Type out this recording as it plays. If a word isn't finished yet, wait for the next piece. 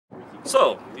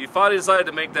So, you finally decided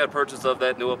to make that purchase of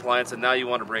that new appliance and now you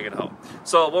want to bring it home.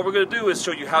 So what we're going to do is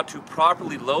show you how to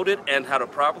properly load it and how to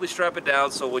properly strap it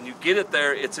down so when you get it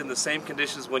there, it's in the same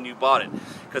conditions when you bought it.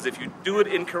 Because if you do it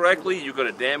incorrectly, you're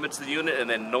going to damage the unit and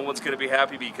then no one's going to be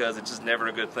happy because it's just never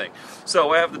a good thing.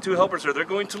 So I have the two helpers here. They're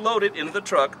going to load it into the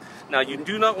truck. Now you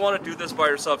do not want to do this by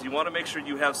yourself. You want to make sure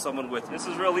you have someone with you. This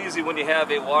is real easy when you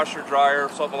have a washer, dryer,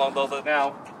 something along those lines.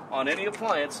 Now, on any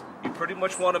appliance, you pretty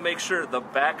much want to make sure the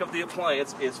back of the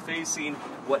appliance is facing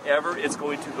whatever it's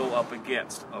going to go up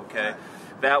against, okay?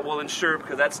 That will ensure,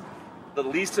 because that's the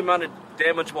least amount of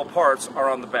damageable parts are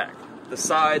on the back. The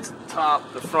sides, the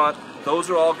top, the front, those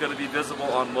are all going to be visible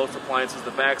on most appliances.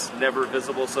 The back's never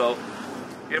visible, so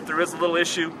if there is a little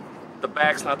issue, the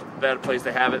back's not the bad place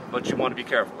to have it, but you want to be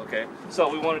careful, okay? So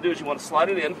what we want to do is you want to slide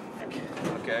it in,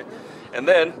 okay? And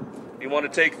then you want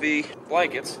to take the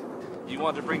blankets. You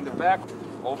want to bring the back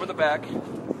over the back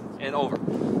and over.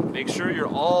 Make sure you're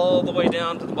all the way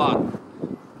down to the bottom.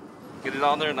 Get it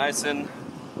on there nice and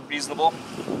reasonable,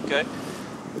 okay?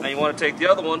 Now you want to take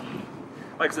the other one.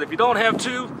 Like I said, if you don't have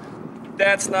two,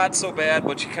 that's not so bad,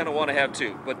 but you kind of want to have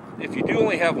two. But if you do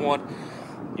only have one,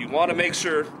 you want to make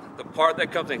sure the part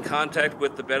that comes in contact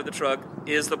with the bed of the truck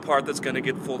is the part that's going to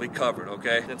get fully covered,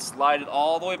 okay? Then slide it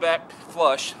all the way back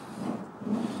flush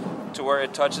to where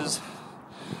it touches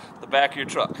the back of your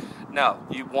truck. Now,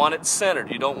 you want it centered.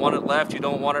 You don't want it left, you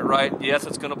don't want it right. Yes,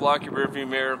 it's going to block your rear view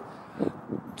mirror.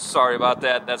 Sorry about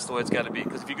that. That's the way it's got to be.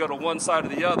 Because if you go to one side or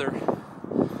the other,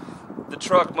 the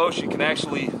truck motion can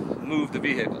actually move the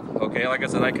vehicle. Okay, like I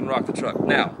said, I can rock the truck.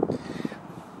 Now,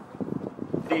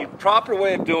 the proper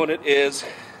way of doing it is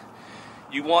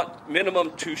you want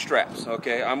minimum 2 straps.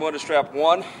 Okay, I'm going to strap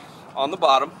one on the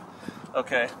bottom.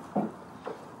 Okay,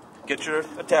 get your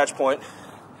attach point.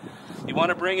 You want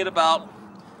to bring it about,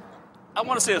 I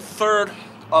want to say, 1/3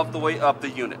 of the way up the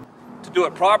unit. To do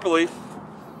it properly,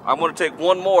 I'm going to take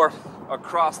one more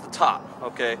across the top,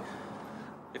 okay?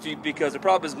 Because the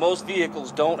problem is most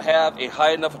vehicles don't have a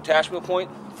high enough attachment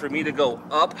point for me to go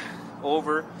up,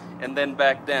 over, and then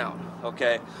back down,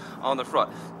 okay, on the front.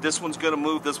 This one's going to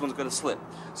move, this one's going to slip.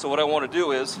 So what I want to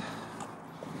do is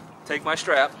take my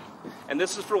strap, and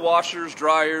this is for washers,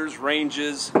 dryers,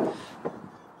 ranges,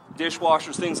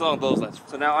 dishwashers, things along those lines.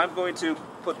 So now I'm going to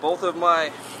put both of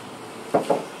my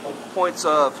points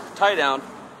of tie down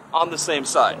on the same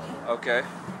side, okay?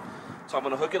 So I'm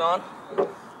going to hook it on, I'm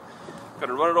going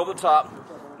to run it over the top.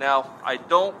 Now, I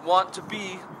don't want to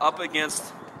be up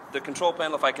against the control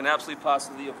panel if I can absolutely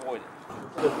possibly avoid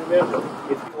it. Just remember,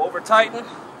 if you over tighten,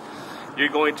 you're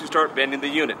going to start bending the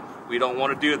unit. We don't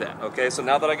want to do that, okay? So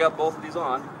now that I got both of these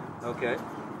on, okay,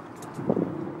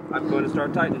 I'm going to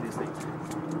start tightening these things.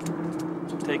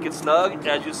 Take it snug.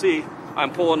 As you see,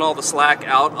 I'm pulling all the slack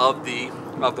out of the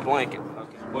blanket.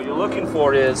 Okay. What you're looking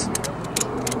for is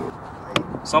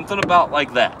something about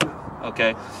like that.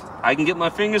 Okay, I can get my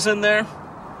fingers in there,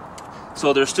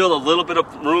 so there's still a little bit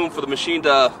of room for the machine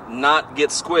to not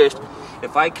get squished.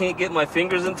 If I can't get my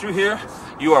fingers in through here,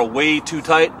 you are way too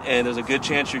tight, and there's a good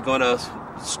chance you're going to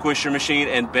squish your machine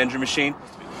and bend your machine.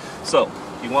 So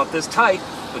you want this tight,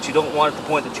 but you don't want it to the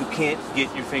point that you can't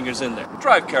get your fingers in there.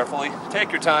 Drive carefully,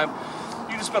 take your time.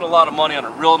 You just spent a lot of money on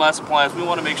a real nice appliance. We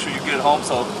want to make sure you get it home,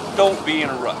 so don't be in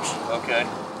a rush, okay?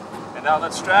 And now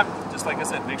that strap, just like I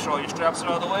said, make sure all your straps are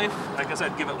out of the way. Like I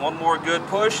said, give it one more good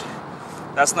push.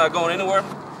 That's not going anywhere.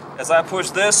 As I push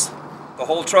this, the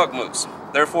whole truck moves.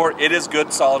 Therefore, it is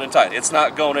good, solid, and tight. It's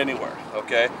not going anywhere,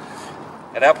 okay?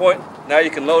 At that point, now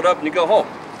you can load up and you go home.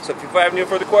 So if you have any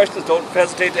further questions, don't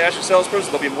hesitate to ask your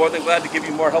salesperson. They'll be more than glad to give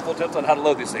you more helpful tips on how to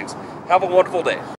load these things. Have a wonderful day.